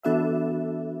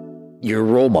you're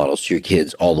role models to your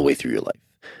kids all the way through your life,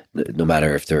 no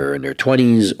matter if they're in their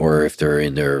 20s or if they're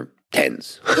in their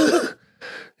 10s.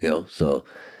 So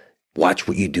watch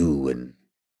what you do and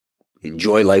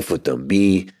enjoy life with them.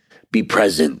 Be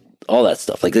present, all that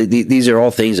stuff. Like these are all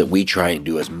things that we try and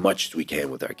do as much as we can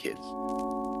with our kids.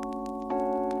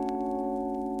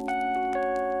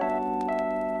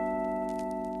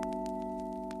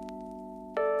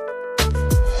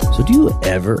 So do you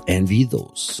ever envy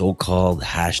those so-called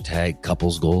hashtag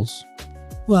couples goals?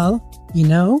 Well,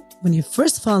 when you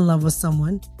first fall in love with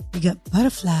someone, you get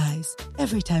butterflies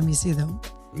every time you see them.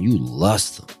 You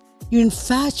lust them. You're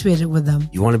infatuated with them.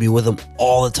 You want to be with them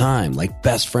all the time, like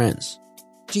best friends.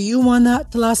 Do you want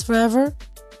that to last forever?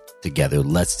 Together,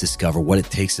 let's discover what it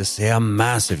takes to say a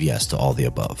massive yes to all the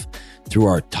above through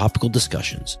our topical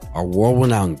discussions, our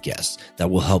world-renowned guests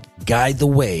that will help guide the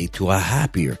way to a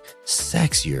happier,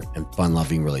 sexier, and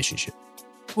fun-loving relationship.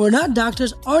 We're not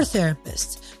doctors or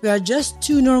therapists. We are just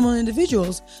two normal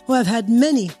individuals who have had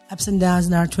many ups and downs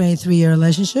in our 23-year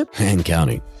relationship. And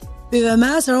counting. We've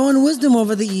amassed our own wisdom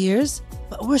over the years,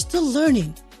 but we're still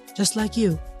learning, just like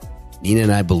you. Nina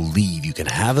and I believe you can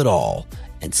have it all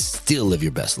and still live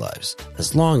your best lives,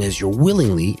 as long as you're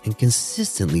willingly and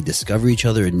consistently discover each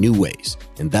other in new ways.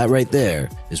 And that right there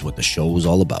is what the show is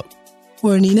all about.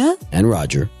 We're Nina. And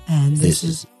Roger. And this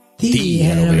is The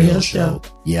Henry Hill Show.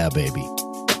 Yeah, baby.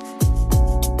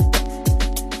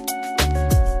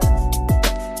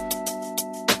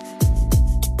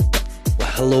 Well,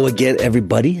 hello again,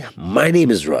 everybody. My name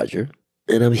is Roger,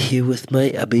 and I'm here with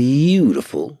my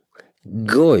beautiful,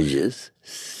 gorgeous,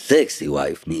 sexy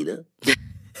wife, Nina.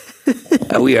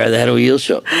 We are the Henry Hill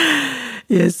Show.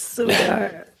 Yes, we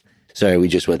are. Sorry, we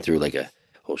just went through like a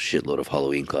whole shitload of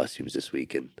Halloween costumes this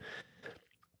week. And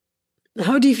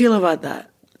how do you feel about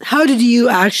that? How did you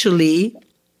actually,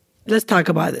 let's talk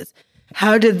about this.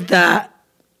 How did that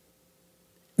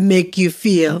make you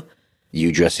feel?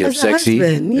 You dressing up sexy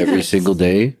every single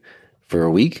day for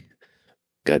a week?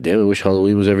 God damn, I wish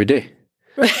Halloween was every day.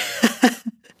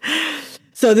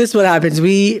 So this is what happens.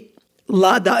 The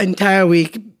entire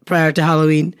week prior to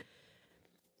Halloween,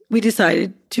 we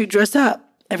decided to dress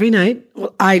up every night.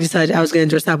 Well, I decided I was going to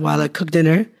dress up while I cook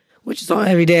dinner, which is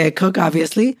every day I cook,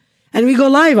 obviously. And we go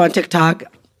live on TikTok.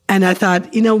 And I thought,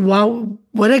 wow,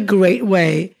 what a great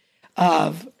way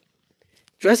of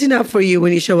dressing up for you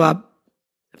when you show up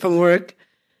from work.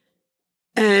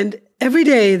 And every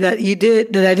day that I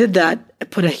did that,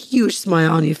 it put a huge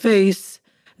smile on your face.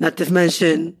 Not to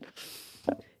mention,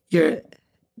 your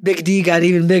Big D got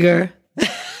even bigger.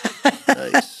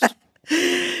 Nice.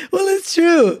 Well, it's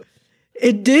true.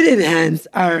 It did enhance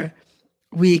our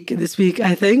week this week,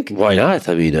 I think. Why not?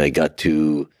 I mean, I got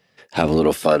to have a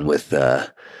little fun with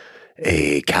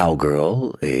a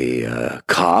cowgirl, a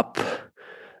cop,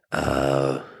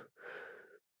 a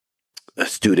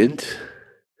student.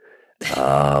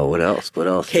 What else?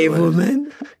 Cave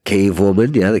woman. Cave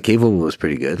woman. Yeah, the cave woman was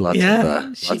pretty good. Lots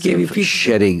she gave of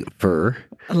shedding fur.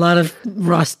 A lot of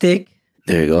raw steak.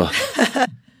 There you go.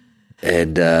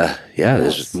 And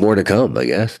there's more to come, I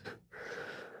guess.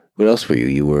 What else were you?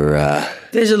 You were...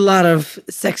 There's a lot of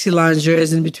sexy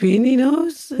lingeries in between,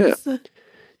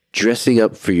 Dressing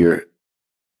up for your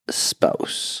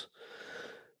spouse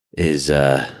is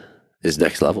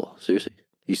next level. Seriously.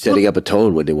 You're setting up a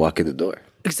tone when they walk in the door.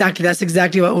 Exactly. That's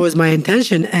exactly what was my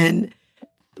intention. And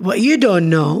what you don't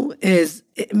know is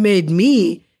it made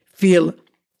me feel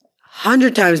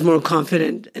 100 times more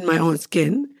confident in my own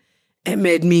skin.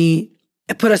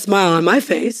 It put a smile on my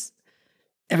face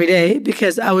every day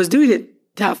because I was doing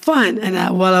it to have fun. And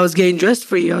while I was getting dressed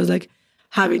for you, I was like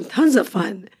having tons of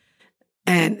fun.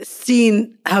 And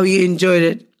seeing how you enjoyed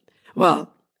it,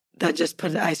 well, that just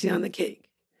put the icing on the cake.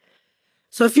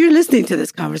 So if you're listening to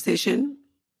this conversation,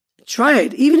 try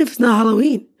it, even if it's not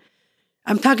Halloween.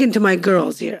 I'm talking to my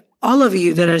girls here. All of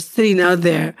you that are sitting out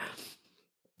there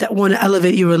that want to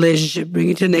elevate your relationship, bring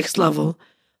it to the next level,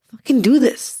 fucking do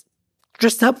this.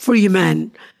 Dress up for your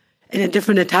man in a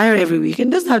different attire every week. It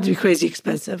doesn't have to be crazy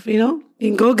expensive, You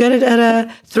can go get it at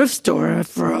a thrift store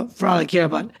for all I care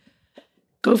about.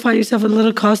 Go find yourself a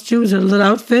little costumes or little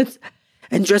outfits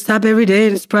and dress up every day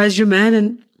and surprise your man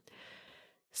and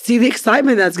see the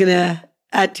excitement that's going to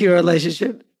add to your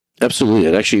relationship. Absolutely.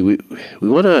 And actually, we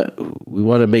want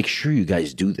to make sure you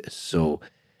guys do this. So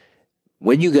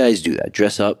when you guys do that,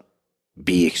 dress up,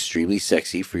 be extremely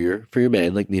sexy for your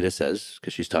man, like Nina says,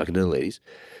 because she's talking to the ladies.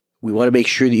 We want to make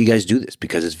sure that you guys do this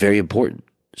because it's very important.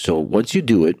 So once you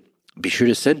do it, be sure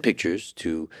to send pictures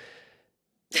to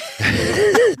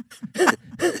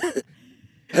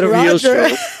Roger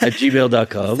at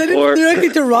gmail.com Send it directly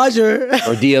to Roger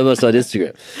or DM us on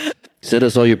Instagram. Send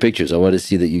us all your pictures. I want to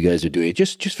see that you guys are doing it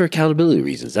just for accountability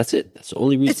reasons. That's it. That's the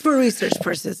only reason. It's for research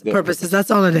purposes.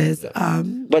 That's all it is.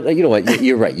 But you know what?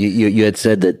 You're right. You had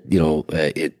said that,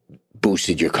 it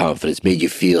boosted your confidence, made you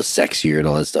feel sexier and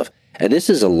all that stuff. And this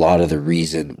is a lot of the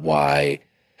reason why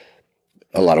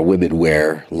a lot of women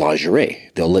wear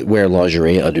lingerie. They'll wear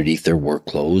lingerie underneath their work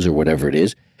clothes or whatever it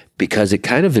is, because it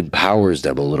kind of empowers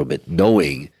them a little bit,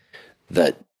 knowing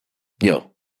that,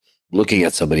 looking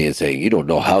at somebody and saying, you don't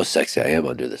know how sexy I am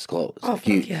under this clothes. Oh,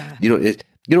 yeah.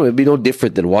 It'd be no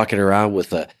different than walking around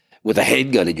with a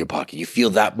handgun in your pocket. You feel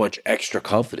that much extra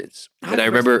confidence. 100%. And I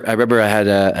remember I had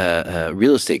a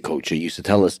real estate coach who used to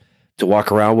tell us to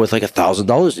walk around with like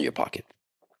 $1,000 in your pocket.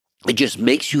 It just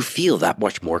makes you feel that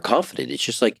much more confident. It's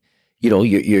just like,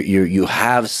 you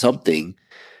have something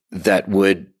that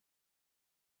would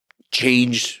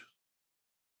change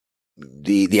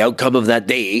the outcome of that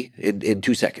day in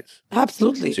 2 seconds.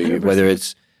 Absolutely. So whether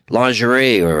it's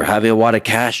lingerie or having a wad of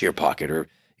cash in your pocket or,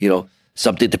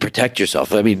 something to protect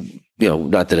yourself. I mean,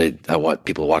 not that I want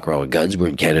people to walk around with guns. We're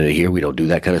in Canada here. We don't do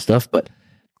that kind of stuff. But,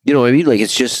 you know what I mean? Like,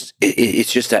 it's just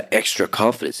that extra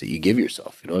confidence that you give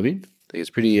yourself. You know what I mean? I think it's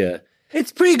pretty...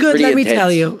 it's pretty good, let me intense.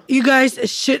 tell you. You guys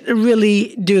should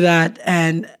really do that.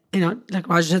 And, like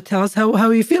Roger said, tell us how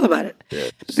you feel about it. Yeah.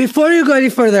 Before you go any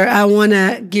further, I want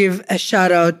to give a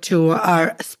shout out to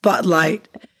our spotlight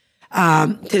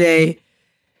today.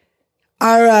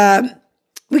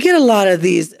 We get a lot of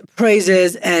these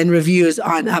praises and reviews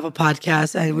on Apple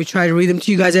Podcasts, and we try to read them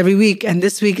to you guys every week. And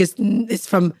this week it's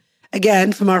from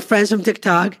our friends from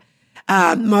TikTok.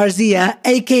 Marzia,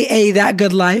 aka That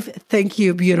Good Life. Thank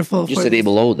you, beautiful. Just the name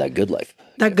alone, That Good Life.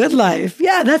 That Good Life.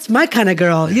 Yeah, that's my kind of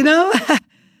girl,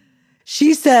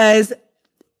 She says,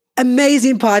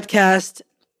 amazing podcast.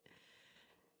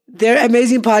 Their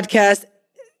amazing podcast.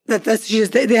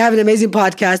 They have an amazing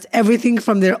podcast. Everything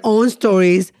from their own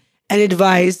stories and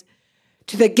advice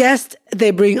to the guests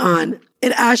they bring on.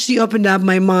 It actually opened up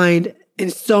my mind in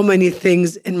so many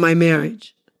things in my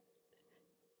marriage.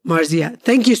 Marzia,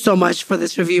 thank you so much for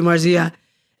this review, Marzia.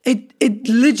 It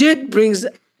legit brings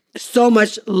so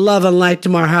much love and light to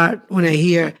my heart when I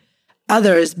hear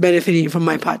others benefiting from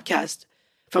my podcast,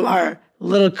 from our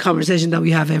little conversation that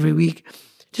we have every week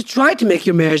to try to make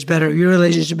your marriage better, your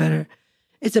relationship better.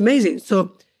 It's amazing.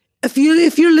 So if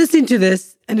you're listening to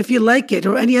this and if you like it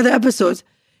or any other episodes,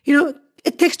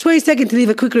 it takes 20 seconds to leave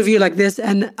a quick review like this,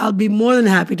 and I'll be more than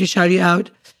happy to shout you out.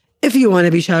 If you want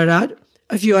to be shouted out,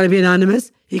 if you want to be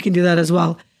anonymous, you can do that as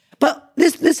well. But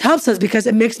this helps us because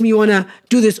it makes me want to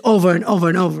do this over and over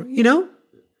and over,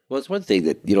 Well, it's one thing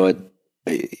that,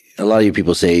 a lot of you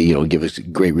people say, give us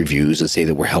great reviews and say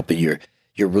that we're helping your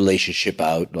relationship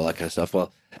out and all that kind of stuff.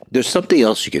 Well, there's something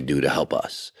else you can do to help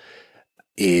us.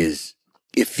 Is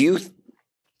if you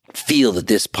feel that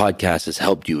this podcast has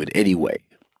helped you in any way,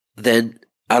 then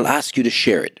I'll ask you to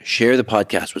share it. Share the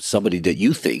podcast with somebody that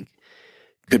you think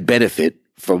could benefit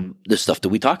from the stuff that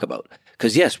we talk about.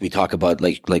 Because yes, we talk about,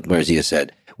 like Marzia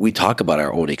said, we talk about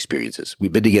our own experiences.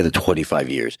 We've been together 25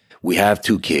 years. We have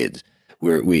 2 kids.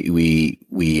 We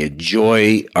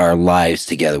enjoy our lives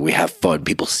together. We have fun.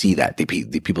 People see that.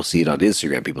 People see it on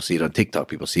Instagram. People see it on TikTok.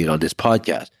 People see it on this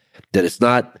podcast. That it's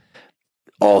not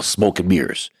all smoke and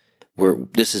mirrors.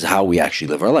 This is how we actually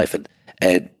live our life.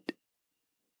 And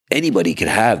anybody can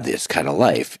have this kind of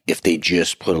life if they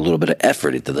just put a little bit of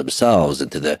effort into themselves,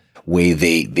 into the way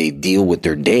they deal with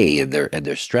their day and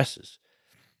their stresses.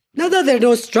 Not that there are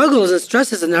no struggles and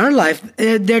stresses in our life.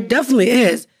 There definitely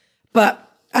is. But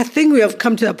I think we have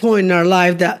come to a point in our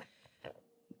life that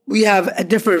we have a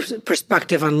different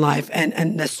perspective on life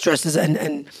and the stresses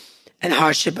and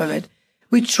hardship of it.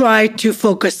 We try to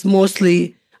focus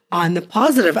mostly on the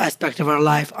positive aspect of our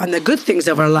life, on the good things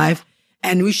of our life.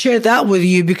 And we share that with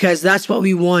you because that's what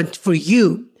we want for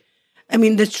you. I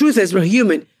mean, the truth is we're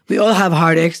human. We all have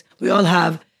heartaches. We all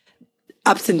have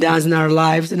ups and downs in our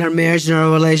lives, in our marriage, in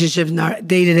our relationships, in our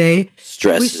day-to-day.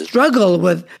 Stress. We struggle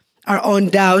with our own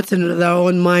doubts and with our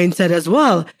own mindset as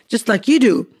well, just like you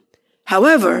do.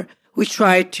 However, we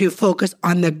try to focus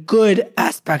on the good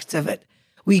aspects of it.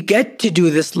 We get to do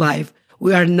this life.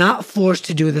 We are not forced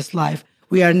to do this life.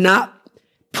 We are not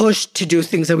pushed to do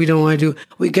things that we don't want to do.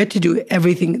 We get to do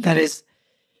everything that is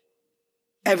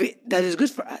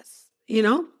good for us,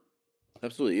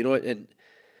 Absolutely. You know what? And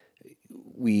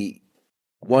we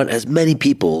want as many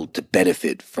people to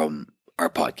benefit from our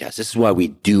podcast. This is why we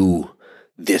do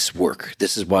this work.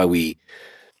 This is why we,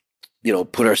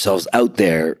 put ourselves out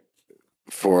there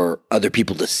for other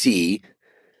people to see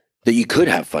that you could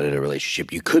have fun in a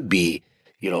relationship. You could be,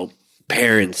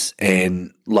 parents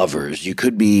and lovers. You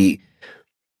could be,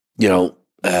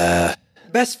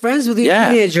 best friends with your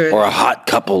Yeah. teenagers. Or a hot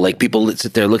couple. Like people that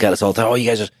sit there and look at us all the time. Oh, you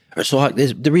guys are so hot.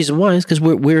 The reason why is because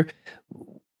we're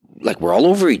all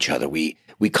over each other. We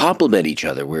compliment each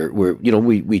other.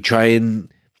 We try and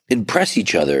impress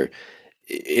each other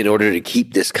in order to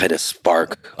keep this kind of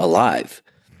spark alive.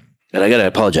 And I got to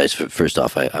apologize for, first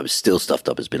off, I'm still stuffed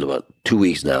up. It's been about 2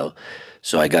 weeks now.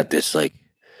 So I got this like,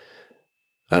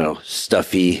 I don't know,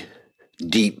 stuffy,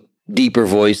 deeper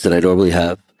voice than I normally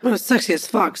have. Well, it's sexy as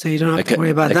fuck, so you don't have to worry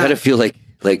about I that. kind of feel like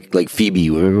Phoebe.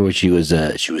 Remember when she was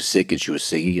sick and she was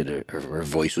singing and her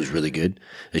voice was really good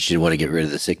and she didn't want to get rid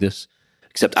of the sickness?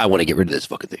 Except I want to get rid of this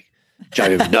fucking thing.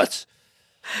 Driving me nuts.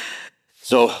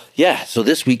 So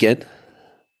this weekend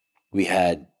we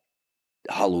had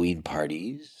Halloween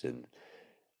parties and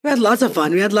we had lots of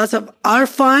fun. We had lots of our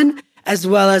fun as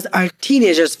well as our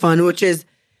teenagers' fun, which is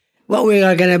what we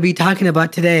are going to be talking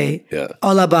about today. Yeah.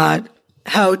 All about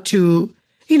how to,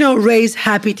 raise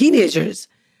happy teenagers.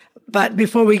 But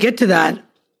before we get to that,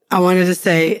 I wanted to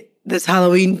say this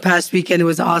Halloween past weekend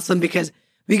was awesome because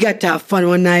we got to have fun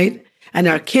one night and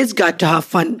our kids got to have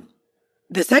fun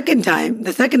the second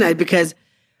night because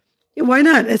why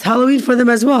not? It's Halloween for them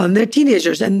as well. And they're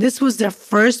teenagers. And this was their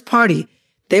first party.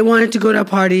 They wanted to go to a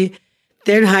party.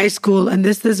 They're in high school. And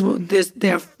this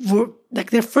their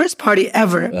first party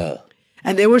ever.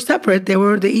 And they were separate. They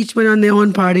each went on their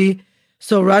own party.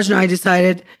 So Raj and I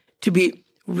decided to be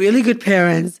really good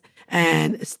parents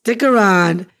and stick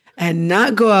around and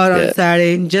not go out on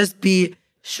Saturday and just be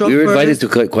chauffeurs. We were invited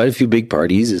to quite a few big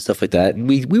parties and stuff like that. And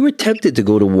we were tempted to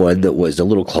go to one that was a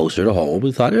little closer to home.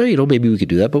 We thought, maybe we could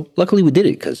do that. But luckily we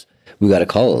didn't because we got a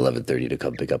call at 11:30 to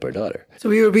come pick up our daughter. So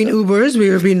we were being Ubers. We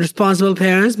were being responsible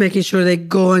parents, making sure they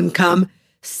go and come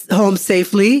home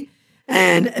safely.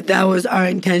 And that was our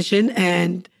intention.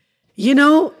 And,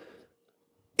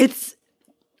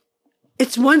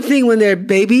 it's one thing when they're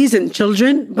babies and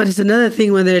children, but it's another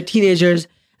thing when they're teenagers.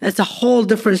 That's a whole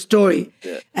different story.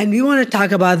 Yeah. And we want to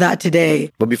talk about that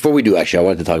today. But before we do, actually, I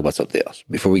wanted to talk about something else.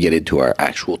 Before we get into our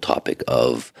actual topic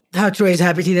of how to raise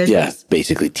happy teenagers. Yeah,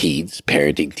 basically teens,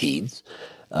 parenting teens.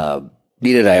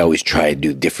 Nina and I always try and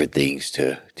do different things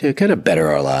to kind of better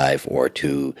our life or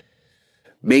to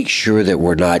make sure that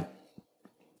we're not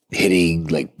hitting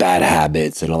like bad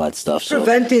habits and all that stuff.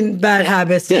 Preventing bad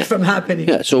habits from happening.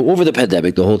 Yeah. So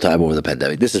the whole time over the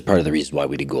pandemic, this is part of the reason why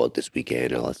we didn't go out this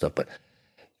weekend and all that stuff. But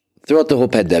throughout the whole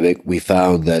pandemic, we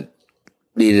found that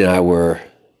Nina and I were,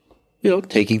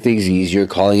 taking things easier,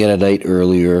 calling it a night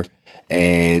earlier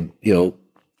and,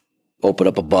 open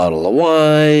up a bottle of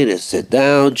wine and sit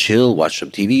down, chill, watch some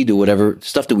TV, do whatever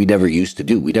stuff that we never used to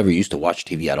do. We never used to watch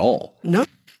TV at all. No.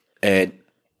 And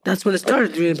that's when it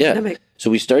started during the pandemic. So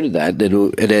we started that,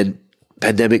 and then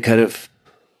pandemic kind of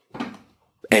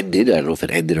ended. I don't know if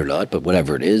it ended or not, but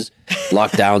whatever it is,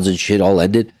 lockdowns and shit all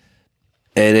ended.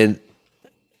 And then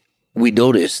we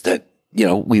noticed that,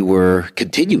 we were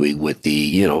continuing with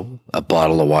the, a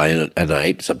bottle of wine a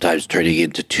night, sometimes turning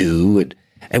into two.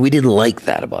 And we didn't like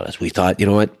that about us. We thought, you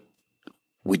know what?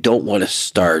 We don't want to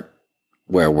start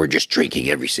where we're just drinking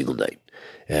every single night.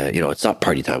 It's not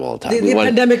party time all the time. The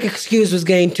pandemic excuse was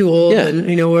getting too old and,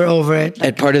 we're over it.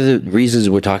 And part of the reasons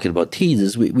we're talking about teens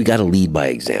is we got to lead by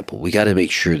example. We got to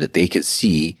make sure that they can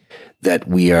see that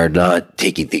we are not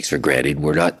taking things for granted.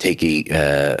 We're not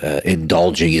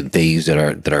indulging in things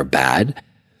that are bad,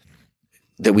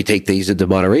 that we take things into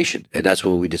moderation. And that's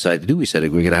what we decided to do. We said we're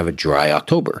going to have a dry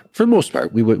October. For the most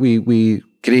part, we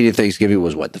Canadian Thanksgiving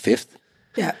was what, the 5th?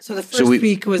 Yeah. So the first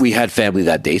week was... We had family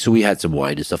that day, so we had some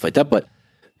wine and stuff like that, but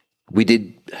we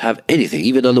didn't have anything,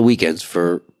 even on the weekends,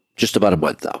 for just about a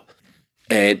month now.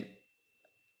 And,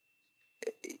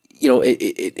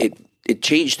 it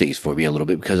changed things for me a little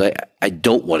bit because I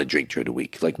don't want to drink during the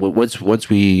week. Like once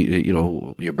we,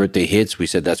 your birthday hits, we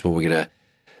said that's when we're going to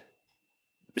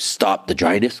stop the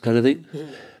dryness kind of thing.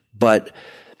 Mm. But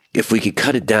if we could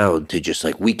cut it down to just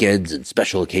like weekends and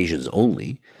special occasions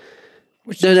only,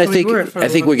 then I think we're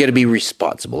going to be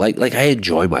responsible. Like I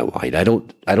enjoy my wine. I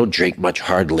don't drink much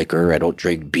hard liquor. I don't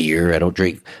drink beer.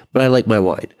 But I like my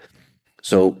wine.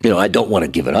 So, I don't want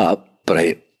to give it up, but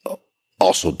I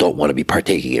also don't want to be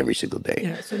partaking every single day.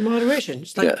 Yeah, it's in moderation,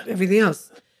 just like everything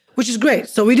else, which is great.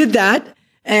 So we did that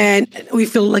and we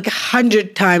feel like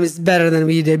 100 times better than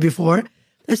we did before.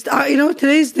 It's,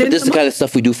 today's the But this is the kind of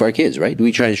stuff we do for our kids, right?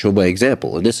 We try and show by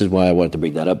example. And this is why I wanted to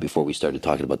bring that up before we started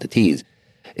talking about the teens,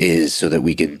 is so that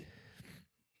we can,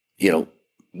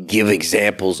 give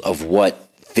examples of what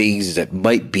things that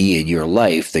might be in your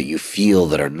life that you feel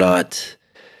that are not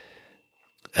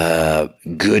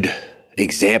good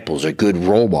examples or good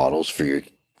role models for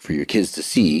your kids to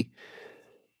see,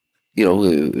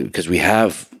 because we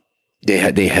have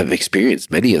they have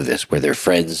experienced many of this where their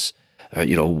friends,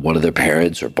 one of their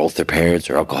parents or both their parents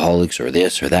are alcoholics or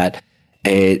this or that,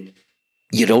 and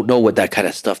you don't know what that kind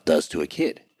of stuff does to a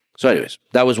kid. So, anyways,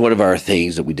 that was one of our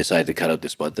things that we decided to cut out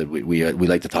this month, and we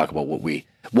like to talk about what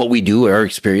we do, our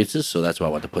experiences. So that's why I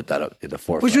want to put that up in the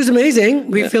forefront. Which was amazing.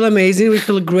 We feel amazing. We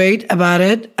feel great about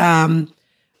it. I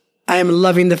am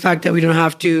loving the fact that we don't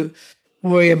have to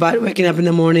worry about waking up in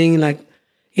the morning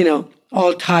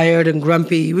all tired and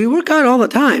grumpy. We work out all the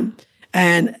time.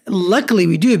 And luckily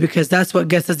we do, because that's what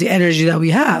gets us the energy that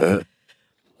we have.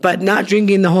 But not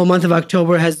drinking the whole month of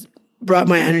October has brought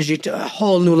my energy to a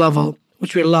whole new level,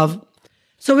 which we love.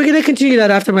 So we're going to continue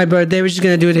that after my birthday. We're just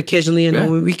going to do it occasionally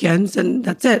on weekends, and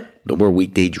that's it. No more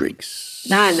weekday drinks.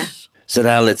 Nah. So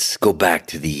now let's go back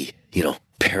to the,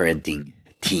 parenting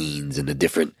teens and the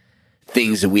different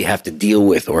things that we have to deal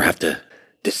with or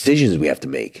decisions we have to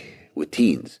make with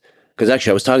teens. Because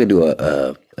actually I was talking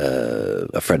to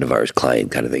a friend of ours,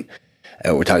 client kind of thing,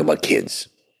 and we're talking about kids.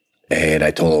 And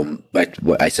I told him,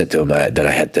 I said to him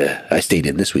that I stayed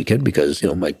in this weekend because,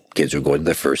 my kids are going to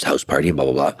their first house party and blah,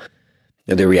 blah, blah.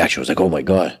 And their reaction was like, oh my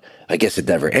God, I guess it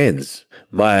never ends.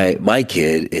 My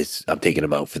kid I'm taking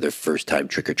him out for their first time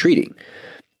trick-or-treating.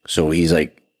 So he's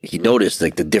like, he noticed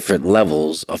like the different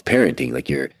levels of parenting. Like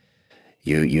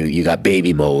you got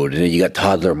baby mode, and then you got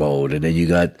toddler mode, and then you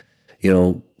got,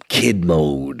 kid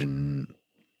mode, and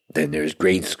then there's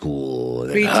grade school,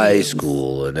 and then high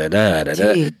school, and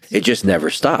then it just never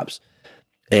stops.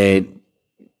 And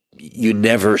you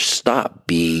never stop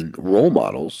being role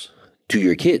models to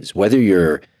your kids, whether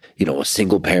you're, a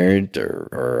single parent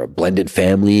or a blended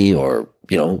family, or,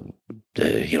 I don't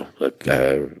want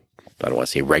to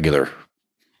say regular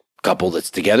couple that's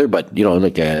together, but,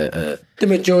 the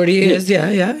majority is,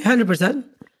 100%.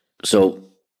 So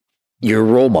you're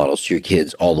role models to your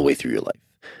kids all the way through your life,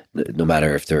 no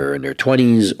matter if they're in their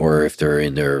 20s or if they're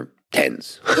in their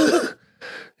 10s.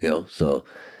 So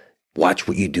watch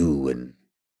what you do and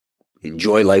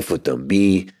enjoy life with them.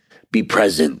 Be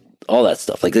present, all that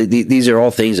stuff. Like these are all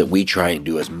things that we try and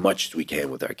do as much as we can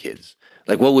with our kids.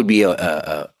 Like, what would be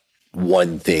a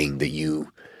one thing that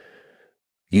you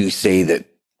say that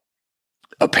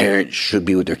a parent should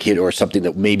be with their kid, or something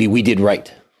that maybe we did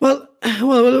right? Well,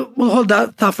 we'll hold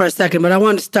that thought for a second, but I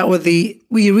want to start with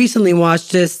we recently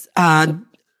watched this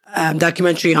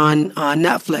documentary on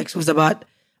Netflix. It was about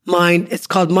it's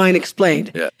called Mind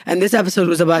Explained. Yeah. And this episode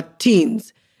was about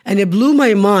teens. And it blew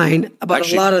my mind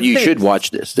about a lot of things. You should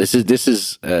watch this. This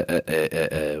is what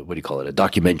do you call it? A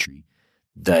documentary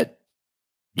that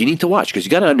you need to watch, because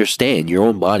you got to understand your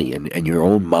own body and your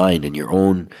own mind and your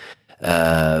own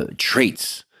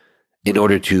traits in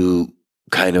order to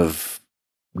kind of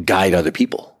guide other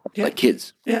people, like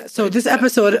kids. Yeah. So this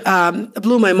episode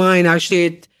blew my mind.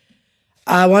 Actually,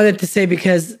 I wanted to say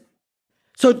because.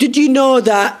 So did you know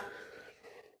that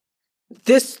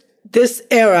this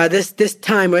era, this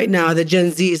time right now, the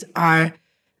Gen Zs are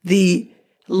the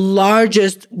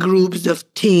largest groups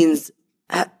of teens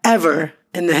ever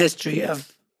in the history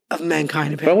of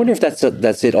mankind? But I wonder if that's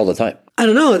it all the time. I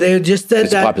don't know. They just said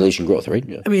it's population growth, right?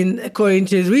 Yeah. I mean, according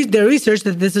to their research,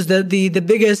 that this is the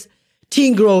biggest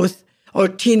teen growth or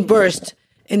teen burst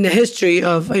in the history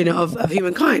of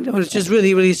humankind, which is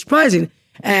really, really surprising.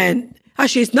 And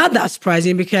actually, it's not that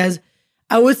surprising, because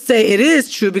I would say it is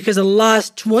true, because the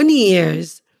last 20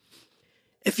 years,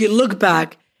 if you look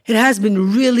back, it has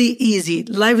been really easy.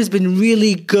 Life has been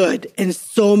really good in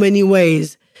so many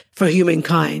ways for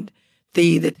humankind.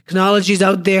 The technology's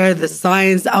out there, the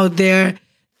science out there,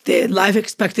 the life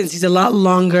expectancy is a lot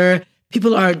longer.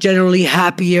 People are generally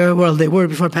happier. Well, they were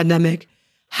before pandemic.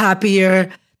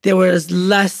 Happier. There was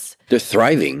less. They're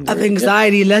thriving. Of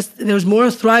anxiety. Yeah. Less. There was more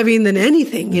thriving than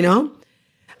anything.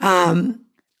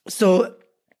 So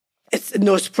it's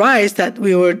no surprise that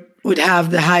we would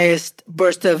have the highest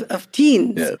burst of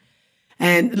teens. Yeah.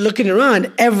 And looking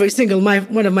around, every single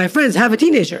one of my friends have a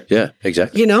teenager. Yeah,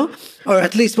 exactly. Or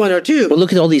at least one or two. Well,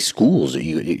 look at all these schools that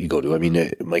you go to. I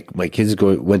mean, my kids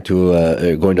going to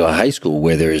a high school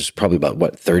where there's probably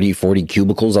about 30, 40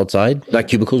 cubicles outside. Not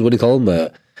cubicles. What do you call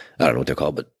them? I don't know what they're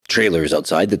called, but trailers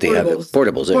outside that they have.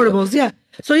 Portables. Portables. Yeah.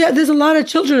 So there's a lot of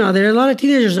children out there, a lot of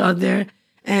teenagers out there,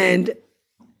 and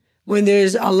when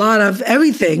there's a lot of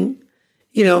everything,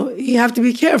 you have to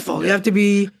be careful. You have to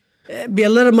be a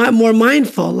little more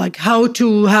mindful, like how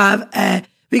to have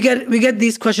we get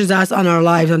these questions asked on our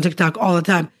lives on TikTok all the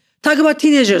time. Talk about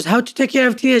teenagers, how to take care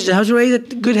of teenagers, how to raise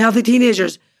good, healthy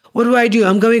teenagers. What do I do?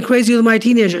 I'm going crazy with my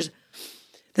teenagers.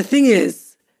 The thing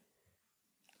is,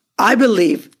 I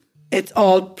believe it's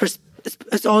all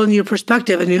in your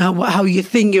perspective and how you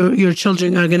think your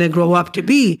children are going to grow up to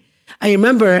be. I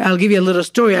remember, I'll give you a little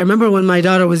story. I remember when my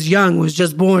daughter was young, was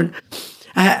just born.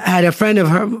 I had a friend of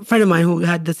mine who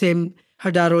had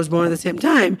her daughter was born at the same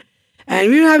time. And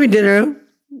we were having dinner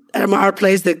at our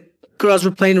place. The girls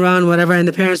were playing around, whatever, and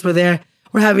the parents were there.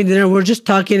 We're having dinner. We're just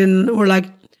talking, and we're like,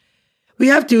 we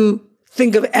have to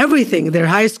think of everything. Their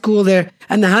high school, and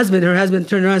her husband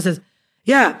turned around and says,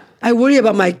 yeah, I worry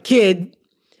about my kid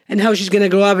and how she's going to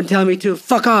grow up and tell me to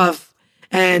fuck off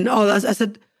and all that. I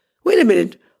said, wait a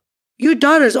minute. Your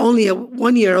daughter's only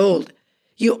 1 year old.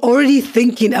 You're already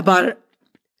thinking about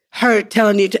her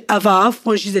telling you to F off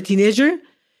when she's a teenager?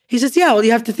 He says, yeah, well,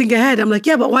 you have to think ahead. I'm like,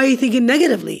 yeah, but why are you thinking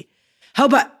negatively? How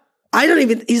about,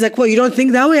 he's like, well, you don't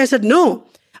think that way? I said, no.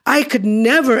 I could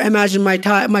never imagine my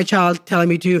child telling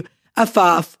me to F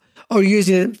off or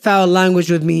using foul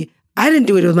language with me. I didn't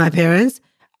do it with my parents.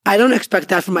 I don't expect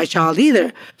that from my child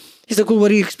either. He's like, well, what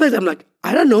do you expect? I'm like,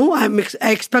 I don't know.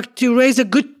 I expect to raise a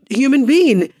good human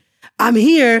being. I'm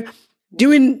here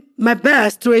doing my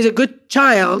best to raise a good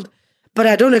child, but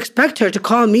I don't expect her to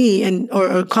call me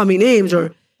or call me names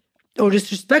or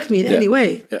disrespect me in any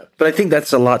way. Yeah. But I think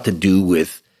that's a lot to do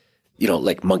with,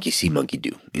 like monkey see, monkey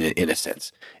do, in a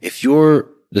sense. If you're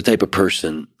the type of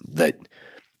person that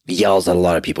yells at a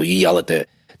lot of people, you yell at the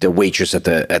waitress at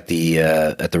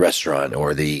the restaurant,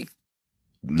 or the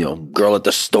girl at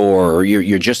the store, or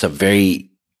you're just a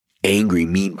very angry,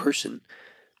 mean person,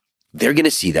 they're going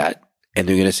to see that and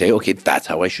they're going to say, okay, that's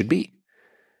how I should be.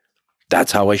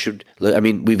 That's how I should. I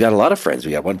mean, we've got a lot of friends.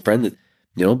 We have one friend that,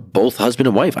 both husband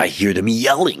and wife, I hear them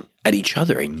yelling at each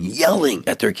other and yelling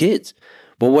at their kids.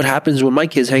 Well, what happens when my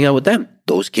kids hang out with them?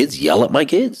 Those kids yell at my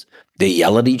kids. They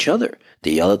yell at each other.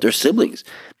 They yell at their siblings.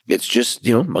 It's just,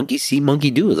 monkey see,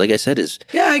 monkey do. Like I said,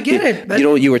 yeah, I get it. But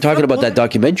you were talking about that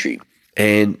documentary,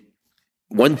 and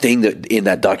one thing that in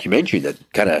that documentary that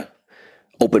kind of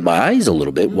opened my eyes a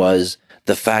little bit was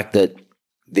the fact that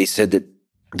they said that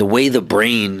the way the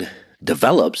brain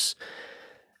develops,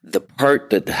 the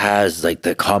part that has like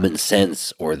the common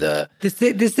sense or the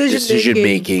decision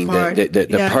making, the part that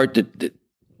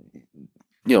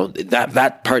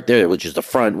that part there, which is the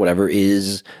front, whatever,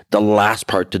 is the last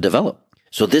part to develop.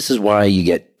 So this is why you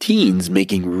get teens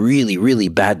making really, really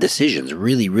bad decisions,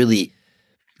 really, really,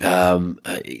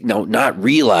 not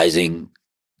realizing,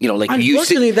 like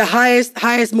unfortunately, the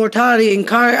highest mortality in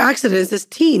car accidents is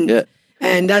teen. Yeah.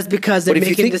 And that's because they're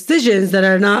making decisions that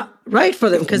are not right for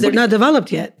them because they're not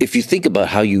developed yet. If you think about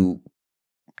how you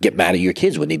get mad at your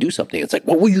kids when they do something, it's like,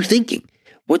 what were you thinking?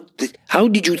 How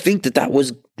did you think that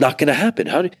was not going to happen?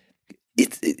 And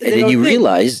then you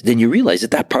realize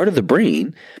that part of the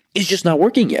brain is just not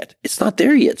working yet. It's not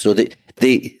there yet. So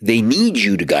they need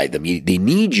you to guide them. They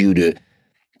need you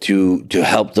to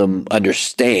help them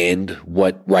understand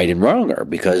what right and wrong are,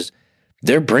 because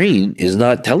their brain is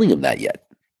not telling them that yet.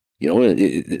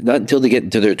 Not until they get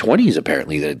into their 20s,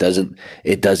 apparently, that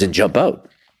it doesn't jump out.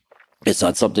 It's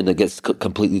not something that gets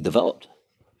completely developed.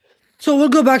 So we'll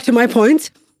go back to my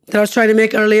point that I was trying to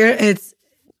make earlier. It's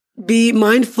be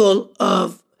mindful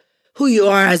of who you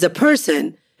are as a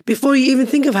person before you even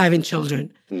think of having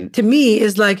children. To me,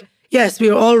 it's like, yes, we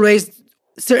were all raised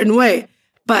a certain way,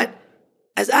 but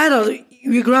as adults,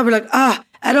 we grow up like,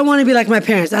 I don't want to be like my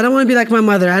parents. I don't want to be like my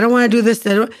mother. I don't want to do this.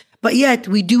 But yet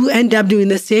we do end up doing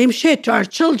the same shit to our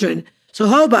children. So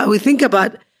how about we think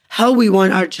about how we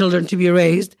want our children to be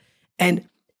raised and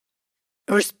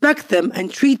respect them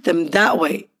and treat them that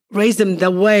way. Raise them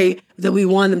the way that we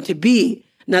want them to be,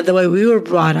 not the way we were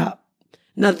brought up,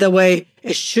 not the way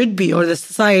it should be or the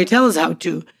society tells us how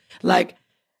to. Like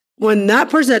when that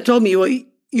person had told me, well,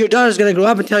 your daughter's going to grow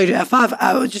up and tell you to F off,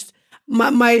 I was just,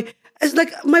 it's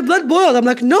like my blood boiled. I'm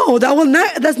like, no,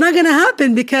 that's not going to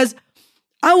happen because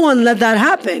I won't let that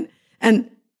happen. And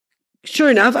sure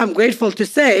enough, I'm grateful to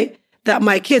say that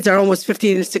my kids are almost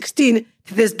 15 and 16.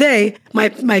 To this day,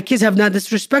 my kids have not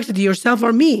disrespected yourself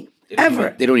or me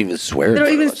ever. They don't even swear. They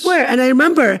don't even swear. And I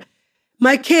remember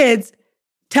my kids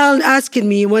asking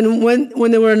me when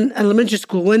they were in elementary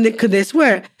school, could they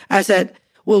swear? I said,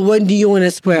 well, when do you want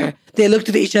to swear? They looked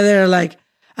at each other like,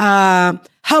 how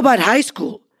about high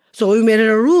school? So we made it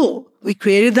a rule. We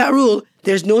created that rule.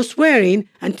 There's no swearing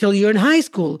until you're in high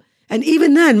school. And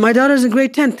even then, my daughter's in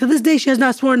grade 10. To this day, she has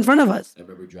not sworn in front of us. I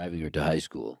remember driving her to high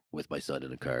school with my son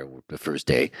in a car the first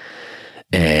day.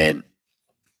 And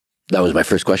that was my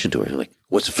first question to her. I'm like,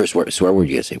 what's the first swear word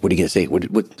you going to say? What are you going to say?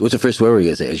 What's the first swear word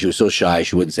you're going to say? And she was so shy,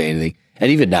 she wouldn't say anything. And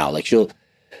even now, like she'll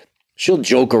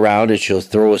joke around and she'll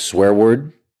throw a swear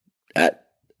word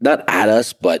not at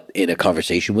us, but in a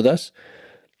conversation with us.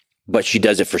 But she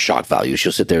does it for shock value.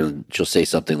 She'll sit there and she'll say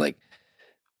something like,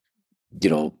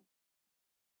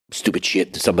 stupid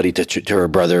shit to somebody, to her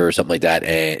brother or something like that,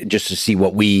 and just to see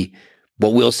what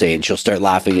we'll say, and she'll start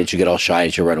laughing and she'll get all shy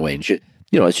and she'll run away, and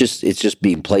it's just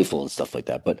being playful and stuff like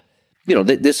that. But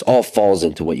this all falls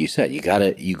into what you said. You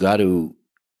gotta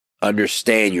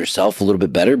understand yourself a little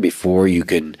bit better before you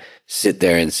can sit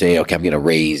there and say, okay, I'm going to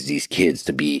raise these kids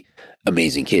to be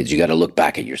amazing kids. You got to look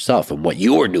back at yourself and what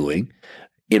you're doing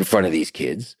in front of these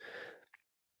kids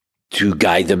to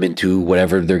guide them into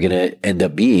whatever they're going to end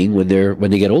up being when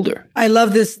they get older. I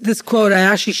love this quote. I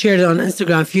actually shared it on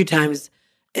Instagram a few times.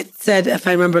 It said, if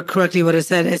I remember correctly what it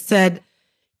said,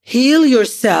 heal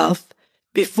yourself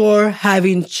before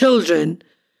having children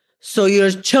so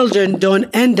your children don't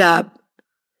end up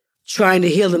trying to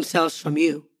heal themselves from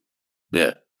you.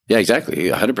 Yeah, exactly.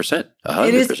 100%.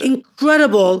 It is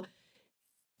incredible.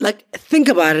 Like, think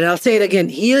about it. I'll say it again.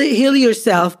 Heal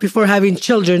yourself before having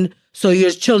children so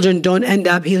your children don't end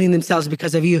up healing themselves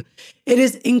because of you. It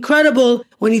is incredible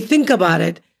when you think about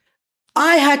it.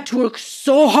 I had to work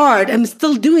so hard, I'm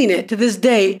still doing it to this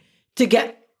day, to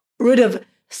get rid of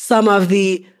some of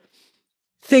the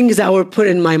things that were put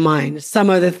in my mind, some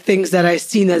of the things that I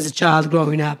seen as a child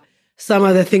growing up, some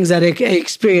of the things that I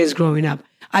experienced growing up.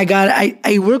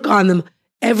 I work on them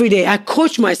every day. I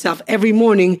coach myself every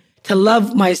morning to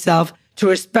love myself, to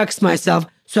respect myself,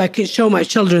 so I can show my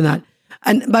children that.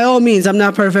 And by all means, I'm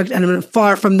not perfect, and I'm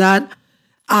far from that.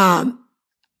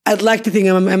 I'd like to think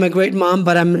I'm a great mom,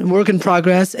 but I'm a work in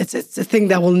progress. It's a thing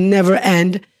that will never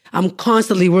end. I'm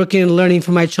constantly working and learning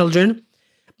for my children.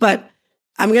 But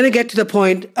I'm going to get to the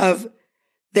point of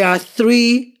there are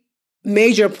 3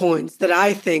 major points that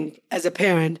I think as a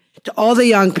parent, to all the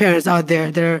young parents out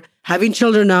there that are having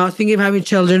children now, thinking of having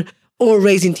children, or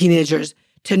raising teenagers,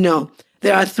 to know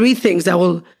there are 3 things that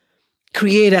will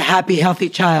create a happy, healthy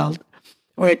child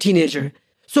or a teenager.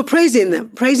 So praising them,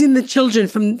 praising the children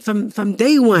from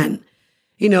day one.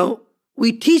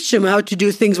 We teach them how to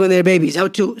do things when they're babies, how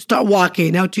to start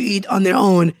walking, how to eat on their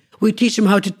own. We teach them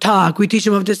how to talk. We teach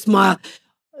them how to smile.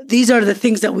 These are the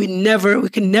things that we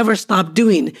can never stop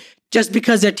doing. Just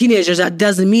because they're teenagers, that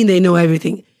doesn't mean they know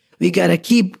everything. We got to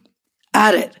keep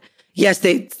at it. Yes,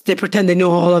 they pretend they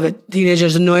know all of it.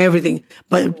 Teenagers know everything,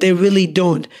 but they really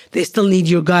don't. They still need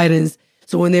your guidance.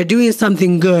 So when they're doing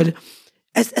something good,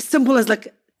 as simple as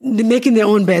like making their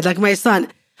own bed, like my son,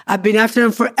 I've been after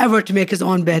him forever to make his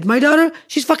own bed. My daughter,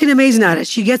 she's fucking amazing at it.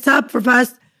 She gets up for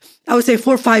past, I would say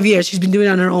 4 or 5 years. She's been doing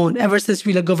it on her own ever since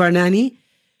we let go of our nanny.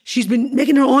 She's been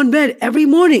making her own bed every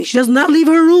morning. She does not leave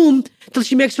her room till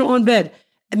she makes her own bed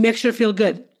and makes her feel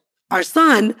good. Our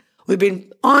son, we've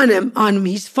been on him.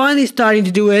 He's finally starting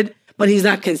to do it, but he's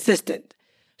not consistent.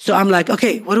 So I'm like,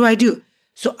 okay, what do I do?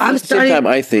 So I'm starting. At the same time,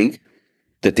 I think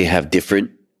that they have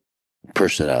different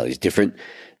personalities, different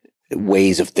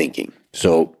ways of thinking.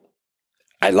 So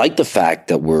I like the fact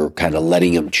that we're kind of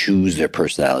letting them choose their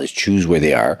personalities, choose where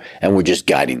they are, and we're just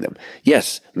guiding them.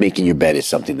 Yes, making your bed is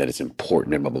something that is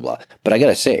important and blah, blah, blah. But I got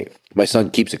to say, my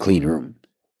son keeps a clean room.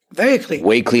 Very clean.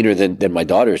 Way cleaner than my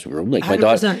daughter's room. Like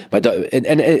 100%. my daughter,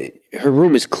 and her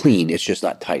room is clean. It's just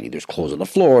not tidy. There's clothes on the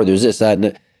floor. There's this, that, and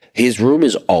that. His room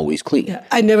is always clean. Yeah,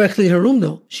 I never clean her room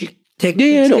though. She takes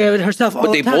care of it herself all the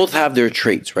time. But they both have their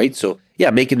traits, right? So yeah,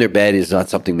 making their bed is not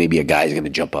something maybe a guy's going to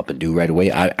jump up and do right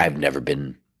away. I've never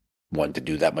been one to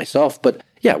do that myself, but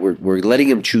yeah, we're letting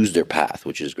them choose their path,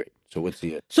 which is great. So what's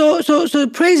the so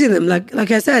praising them,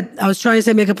 like I said, I was trying to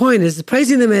say, make a point, is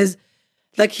praising them is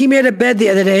like, he made a bed the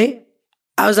other day.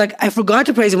 I was like, I forgot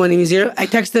to praise him when he was here. I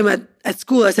texted him at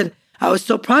school. I said, I was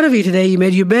so proud of you today. You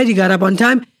made your bed. You got up on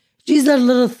time. These are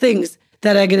little things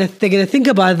that they're gonna think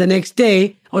about the next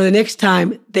day or the next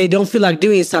time they don't feel like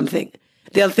doing something.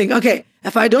 They'll think, okay,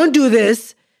 if I don't do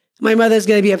this, my mother's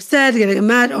gonna be upset, gonna get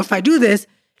mad. Or if I do this,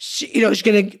 she's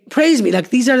gonna praise me. Like,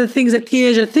 these are the things that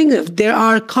teenagers think of. They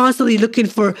are constantly looking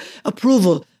for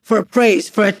approval, for praise,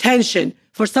 for attention,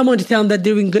 for someone to tell them they're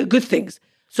doing good things.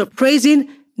 So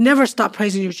never stop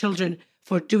praising your children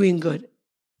for doing good.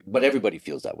 But everybody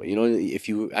feels that way. If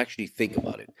you actually think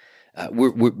about it,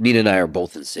 Nina and I are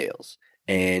both in sales.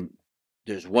 And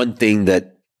there's one thing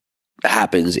that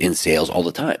happens in sales all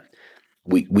the time.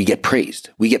 We get praised.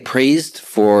 We get praised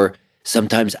for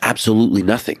sometimes absolutely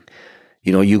nothing.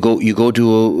 You go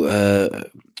to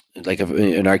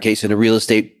in our case, in a real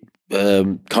estate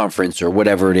conference or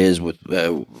whatever it is, with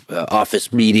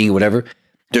office meeting, whatever.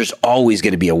 There's always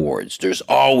going to be awards. There's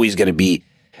always going to be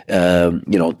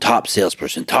top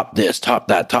salesperson, top this, top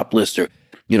that, top lister.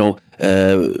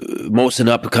 Most an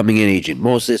up and coming in agent,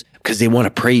 most this, because they want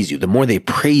to praise you. The more they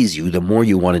praise you, the more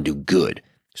you want to do good.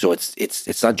 So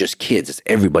it's not just kids; it's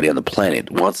everybody on the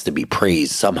planet wants to be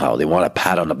praised somehow. They want a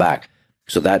pat on the back.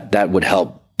 So that would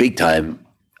help big time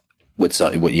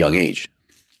what young age.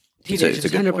 Teenagers,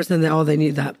 100%, all they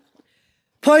need that.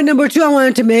 Point number 2 I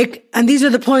wanted to make, and these are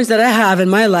the points that I have in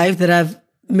my life that I've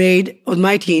made with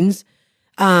my teens.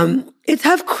 It's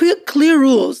have clear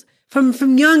rules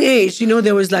from young age. You know,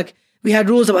 there was like, we had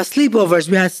rules about sleepovers.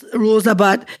 We had rules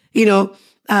about, you know,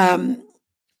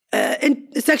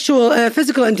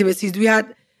 physical intimacies. We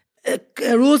had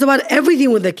rules about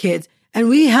everything with the kids. And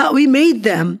we made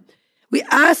them, we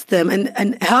asked them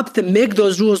and helped them make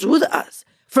those rules with us.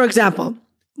 For example,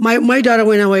 my daughter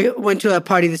went to a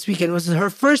party this weekend. It was her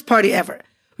first party ever.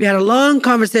 We had a long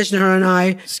conversation, her and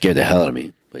I. Scared the hell out of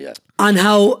me, but yeah. On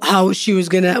how she was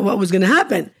what was gonna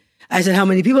happen. I said, how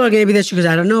many people are gonna be there? She goes,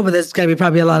 I don't know, but there's gonna be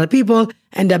probably a lot of people.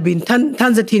 End up being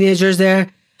tons of teenagers there.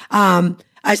 I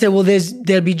said, well,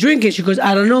 there'll be drinking. She goes,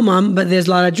 I don't know, Mom, but there's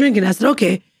a lot of drinking. I said,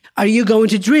 okay, are you going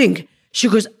to drink? She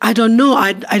goes, I don't know.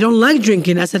 I don't like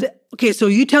drinking. I said, okay, so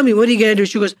you tell me, what are you gonna do?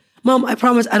 She goes, Mom, I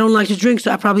promise I don't like to drink,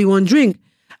 so I probably won't drink.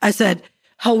 I said,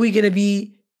 how are we gonna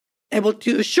be able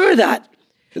to assure that?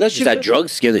 That's just that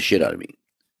drugs scare the shit out of me.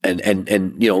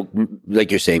 And you know, like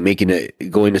you're saying,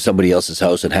 going to somebody else's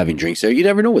house and having drinks there, you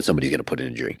never know what somebody's going to put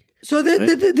in a drink. So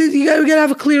you got to have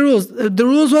a clear rules. The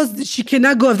rules was she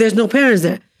cannot go if there's no parents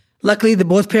there. Luckily,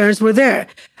 both parents were there.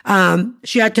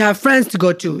 She had to have friends to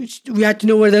go to. We had to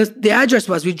know where the address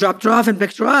was. We dropped her off and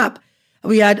picked her up.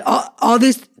 We had all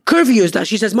these curfews.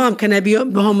 She says, Mom, can I be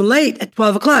home late at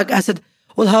 12 o'clock? I said,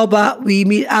 well, how about we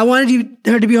meet? I wanted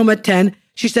her to be home at 10.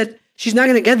 She said, she's not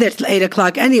going to get there till 8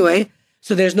 o'clock anyway.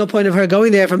 So there's no point of her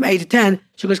going there from 8 to 10.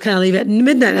 She goes, can I leave at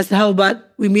midnight? I said, how about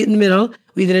we meet in the middle?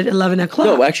 We did it at 11 o'clock.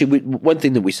 No, actually, one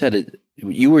thing that we said, is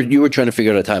you were trying to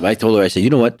figure out a time. I told her, I said, you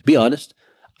know what? To be honest,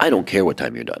 I don't care what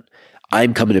time you're done.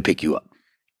 I'm coming to pick you up.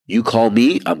 You call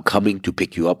me, I'm coming to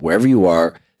pick you up wherever you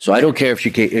are. So I don't care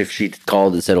if she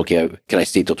called and said, okay, can I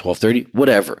stay till 12:30?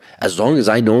 Whatever. As long as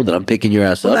I know that I'm picking your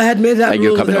ass up. I had made that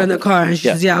rule with her in the car. And she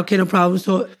says, yeah, okay, no problem.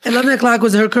 So 11 o'clock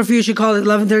was her curfew. She called at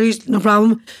 11:30, no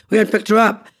problem. We had picked her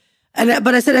up.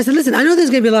 But I said, listen, I know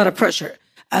there's going to be a lot of pressure.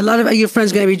 A lot of your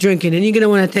friends going to be drinking and you're going to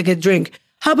want to take a drink.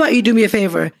 How about you do me a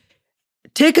favor?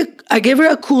 I gave her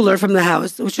a cooler from the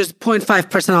house, which was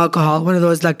 0.5% alcohol, one of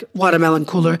those like watermelon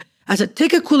cooler. I said,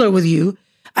 take a cooler with you.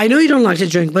 I know you don't like to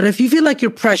drink, but if you feel like you're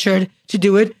pressured to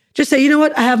do it, just say, you know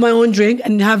what? I have my own drink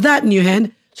and have that in your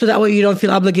hand. So that way you don't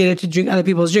feel obligated to drink other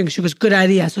people's drinks. She goes, good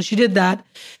idea. So she did that.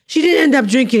 She didn't end up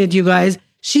drinking it, you guys.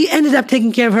 She ended up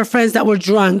taking care of her friends that were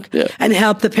drunk and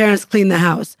helped the parents clean the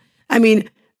house. I mean,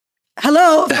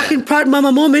 hello, fucking proud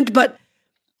mama moment, but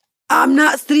I'm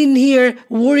not sitting here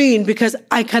worrying because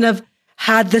I kind of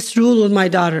had this rule with my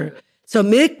daughter. So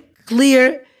make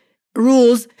clear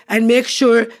rules and make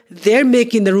sure they're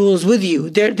making the rules with you.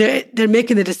 They're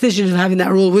making the decision of having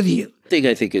that rule with you.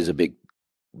 I think is a big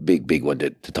one to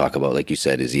talk about, like you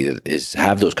said, is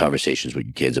have those conversations with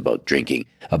your kids about drinking,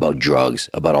 about drugs,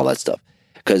 about all that stuff.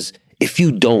 Because if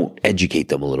you don't educate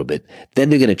them a little bit, then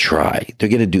they're going to try. They're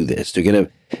going to do this. They're going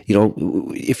to, you know,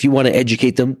 if you want to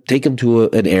educate them, take them to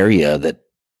an area that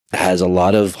has a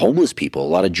lot of homeless people, a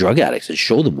lot of drug addicts, and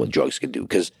show them what drugs can do.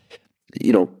 Because,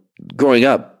 you know, growing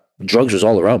up, drugs was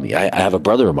all around me. I have a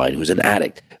brother of mine who's an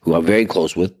addict who I'm very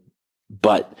close with,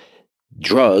 but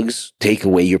drugs take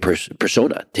away your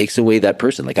persona, takes away that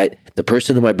person. Like the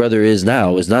person that my brother is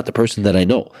now is not the person that I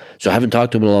know. So I haven't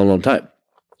talked to him in a long, long time.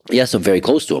 Yes, I'm very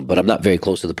close to him, but I'm not very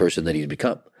close to the person that he's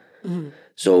become. Mm-hmm.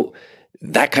 So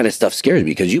that kind of stuff scares me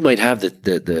because you might have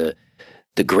the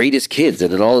greatest kids,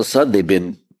 and then all of a sudden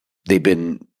they've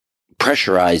been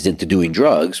pressurized into doing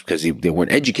drugs because they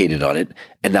weren't educated on it,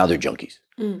 and now they're junkies.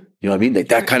 Mm. You know what I mean? Like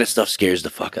that kind of stuff scares the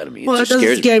fuck out of me. Well, it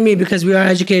doesn't scare me because we are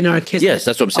educating our kids. Yes,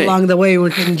 that's what I'm saying. Along the way, we're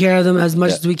taking care of them as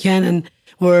much as we can, and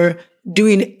we're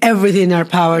doing everything in our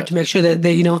power to make sure that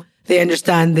they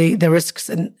understand the risks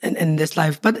in this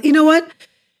life. But you know what?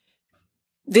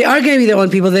 They are going to be their own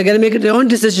people. They're going to make their own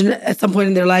decision at some point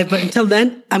in their life. But until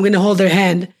then, I'm going to hold their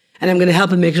hand and I'm going to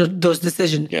help them make those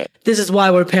decisions. Yeah. This is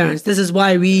why we're parents. This is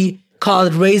why we call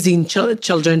it raising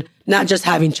children, not just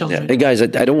having children. Yeah. And guys, I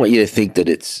don't want you to think that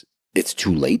it's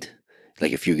too late.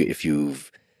 Like if you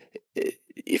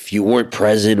weren't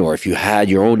present or if you had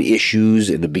your own issues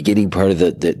in the beginning part of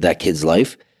that kid's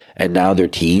life, and now they're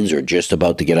teens or just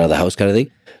about to get out of the house kind of thing,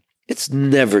 it's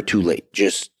never too late.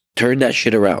 Just turn that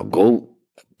shit around. Go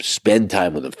spend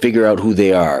time with them. Figure out who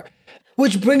they are.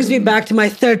 Which brings me back to my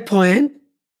third point,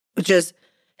 which is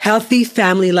healthy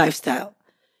family lifestyle.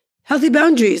 Healthy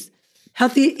boundaries,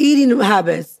 healthy eating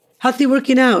habits, healthy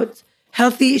working out,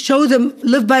 show them,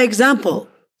 live by example.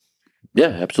 Yeah,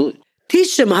 absolutely.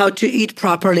 Teach them how to eat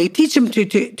properly. Teach them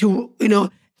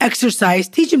to exercise.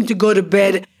 Teach them to go to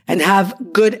bed and have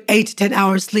good 8 to 10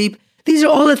 hours sleep. These are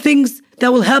all the things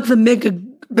that will help them make a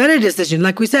better decision.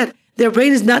 Like we said, their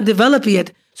brain is not developed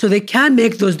yet, so they can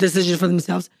make those decisions for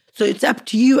themselves. So it's up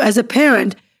to you as a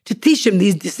parent to teach them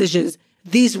these decisions,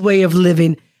 this way of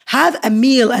living. Have a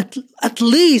meal at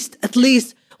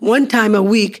least one time a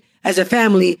week as a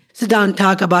family. Sit down and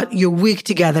talk about your week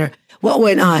together. What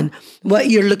went on? What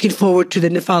you're looking forward to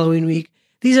the following week.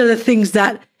 These are the things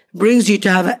that brings you to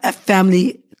have a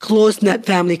family, close-knit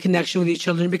family connection with your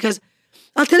children. Because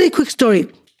I'll tell you a quick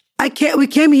story. I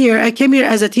came here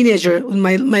as a teenager when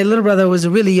my little brother was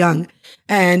really young.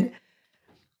 And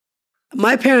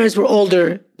my parents were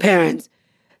older parents.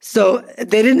 So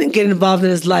they didn't get involved in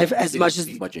his life as much as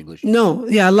much English. No,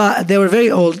 yeah, a lot. They were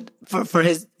very old for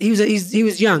his. He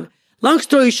was young. Long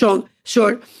story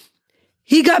short,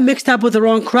 he got mixed up with the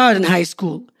wrong crowd in high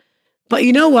school. But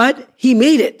you know what? He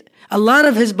made it. A lot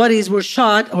of his buddies were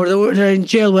shot or they're in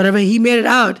jail, whatever. He made it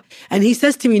out, and he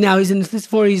says to me now, he's in his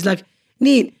 40s, like,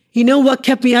 Need, you know what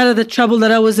kept me out of the trouble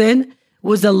that I was in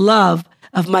was the love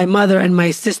of my mother and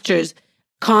my sisters,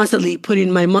 constantly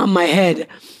putting my head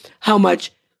how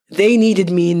much they needed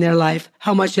me in their life,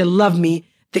 how much they loved me,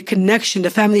 the connection, the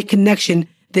family connection,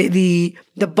 the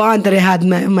bond that I had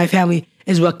in my family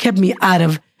is what kept me out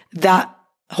of that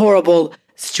horrible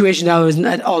situation that I was in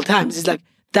at all times. It's like,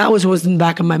 that was what was in the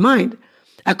back of my mind.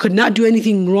 I could not do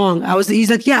anything wrong. He's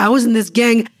like, yeah, I was in this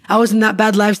gang. I was in that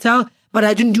bad lifestyle, but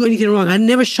I didn't do anything wrong. I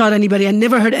never shot anybody. I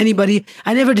never hurt anybody.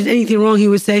 I never did anything wrong, he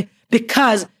would say,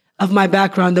 because of my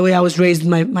background, the way I was raised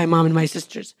with my mom and my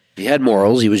sisters. He had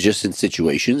morals. He was just in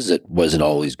situations that wasn't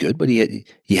always good, but he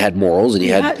had morals, and he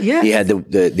had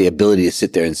the ability to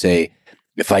sit there and say,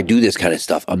 if I do this kind of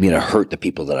stuff, I'm going to hurt the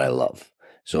people that I love.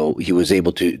 So he was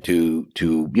able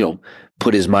to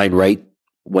put his mind right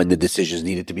when the decisions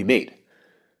needed to be made.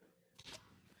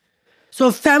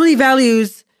 So family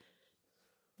values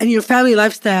and your family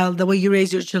lifestyle, the way you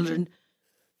raise your children,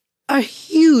 are a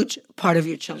huge part of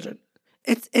your children.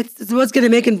 It's what's going to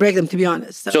make and break them, to be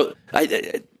honest. So I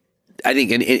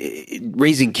think in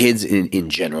raising kids in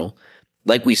general,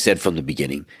 like we said from the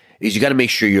beginning, is you got to make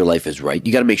sure your life is right.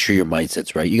 You got to make sure your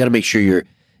mindset's right. You got to make sure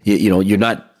you're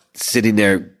not sitting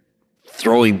there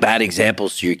throwing bad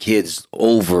examples to your kids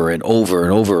over and over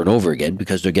and over and over again,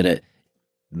 because they're going to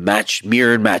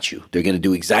mirror and match you. They're going to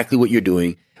do exactly what you're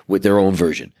doing with their own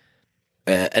version.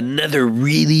 Another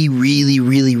really, really,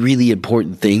 really, really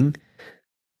important thing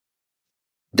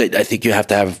that I think you have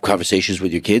to have conversations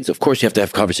with your kids. Of course, you have to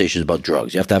have conversations about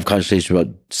drugs. You have to have conversations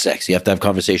about sex. You have to have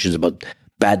conversations about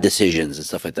bad decisions and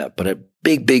stuff like that. But a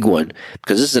big, big one,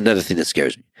 because this is another thing that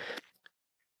scares me.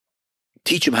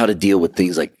 Teach them how to deal with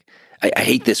things like, I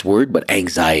hate this word, but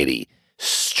anxiety,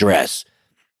 stress.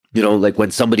 Like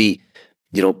when somebody,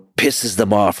 pisses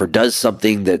them off or does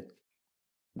something that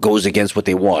goes against what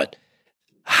they want,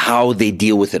 how they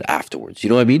deal with it afterwards. You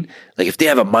know what I mean? Like if they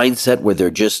have a mindset where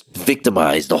they're just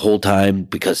victimized the whole time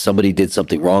because somebody did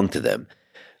something wrong to them,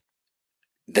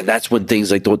 then that's when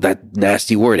things like that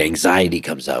nasty word, anxiety,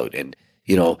 comes out. And,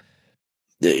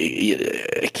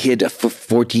 a kid, a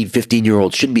 14,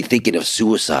 15-year-old shouldn't be thinking of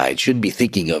suicide, shouldn't be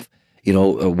thinking of,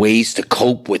 ways to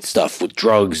cope with stuff, with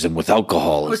drugs and with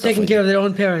alcohol. Or taking care of their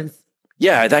own parents.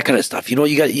 Yeah, that kind of stuff. You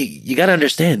got to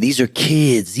understand, these are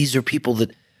kids. These are people that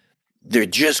they're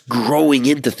just growing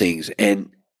into things,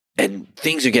 and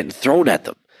things are getting thrown at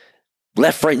them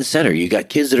left, right, and center. You got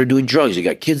kids that are doing drugs. You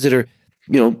got kids that are,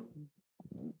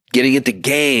 getting into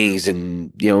gangs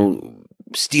and,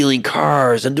 stealing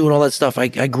cars and doing all that stuff.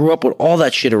 I grew up with all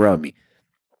that shit around me.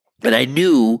 And I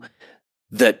knew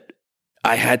that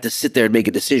I had to sit there and make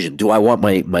a decision. Do I want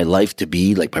my life to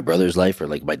be like my brother's life or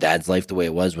like my dad's life, the way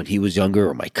it was when he was younger,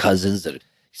 or my cousins that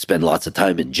spend lots of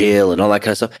time in jail and all that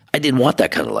kind of stuff? I didn't want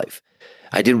that kind of life.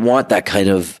 I didn't want that kind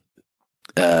of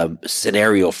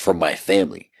scenario for my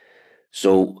family.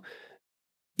 So,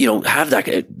 have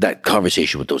that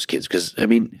conversation with those kids. Because,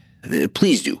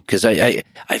 please do. Because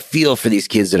I feel for these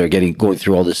kids that are going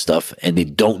through all this stuff and they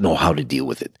don't know how to deal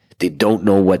with it. They don't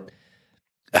know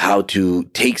how to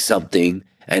take something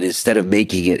and instead of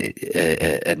making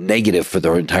it a negative for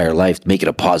their entire life, make it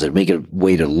a positive, make it a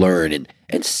way to learn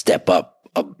and step up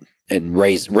and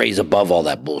raise above all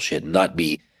that bullshit and not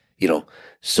be,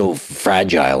 so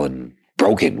fragile and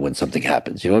broken when something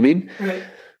happens. You know what I mean? Right.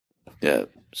 Yeah.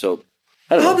 So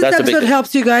I hope this episode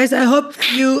helps you guys. I hope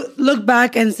you look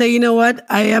back and say, you know what?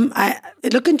 I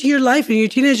look into your life and your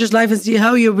teenager's life and see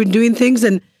how you've been doing things.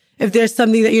 And if there's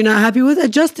something that you're not happy with,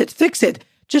 adjust it, fix it.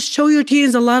 Just show your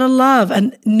teens a lot of love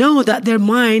and know that their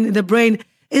mind, their brain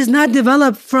is not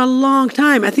developed for a long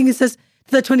time. I think it says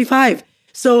to the 25.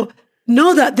 So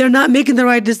know that they're not making the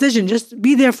right decision. Just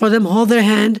be there for them, hold their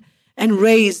hand, and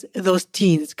raise those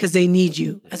teens because they need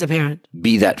you as a parent.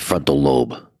 Be that frontal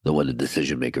lobe, the one, the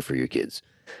decision maker for your kids,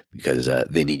 because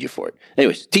they need you for it.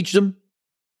 Anyways, teach them,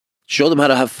 show them how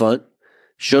to have fun,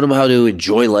 show them how to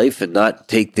enjoy life and not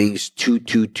take things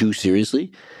too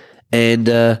seriously. And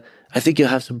I think you'll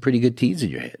have some pretty good teens in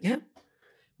your hands. Yeah.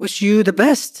 Wish you the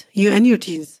best, you and your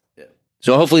teens. Yeah.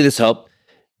 So hopefully this helped.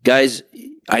 Guys,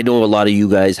 I know a lot of you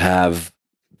guys have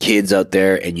kids out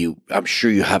there, and I'm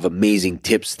sure you have amazing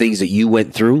tips, things that you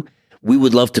went through. We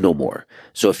would love to know more.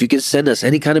 So if you can send us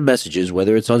any kind of messages,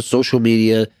 whether it's on social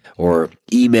media or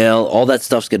email, all that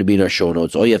stuff's going to be in our show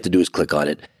notes. All you have to do is click on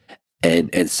it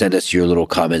and send us your little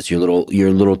comments, your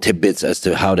little tidbits as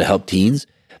to how to help teens,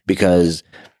 because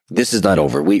this is not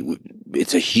over.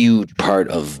 It's a huge part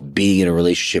of being in a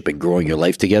relationship and growing your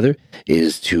life together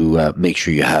is to make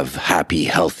sure you have happy,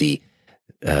 healthy,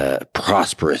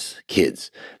 prosperous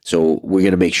kids. So we're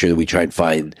going to make sure that we try and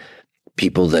find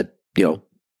people that,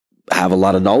 have a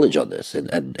lot of knowledge on this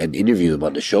and interview them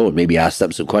on the show and maybe ask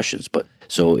them some questions. But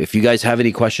so if you guys have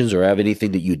any questions or have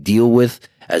anything that you deal with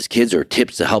as kids or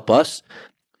tips to help us,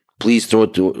 please throw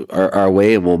it to our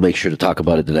way, and we'll make sure to talk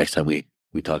about it the next time we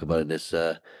talk about it in this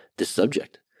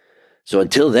subject. So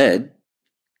until then,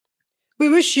 we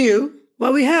wish you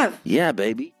what we have. Yeah,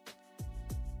 baby.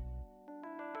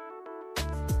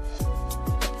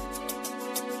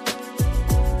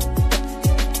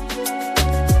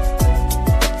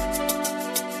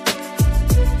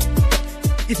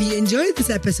 If you enjoyed this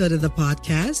episode of the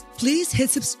podcast, please hit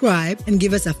subscribe and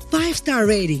give us a 5-star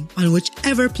rating on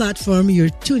whichever platform you're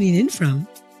tuning in from.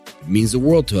 It means the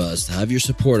world to us to have your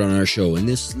support on our show in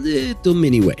this little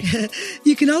mini way.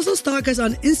 You can also stalk us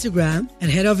on Instagram at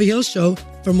Head Over Heels Show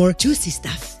for more juicy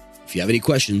stuff. If you have any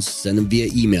questions, send them via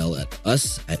email at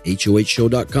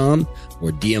us@hohshow.com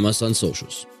or DM us on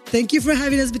socials. Thank you for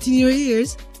having us between your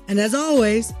ears. And as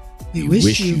always, we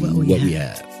wish you what we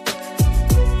have.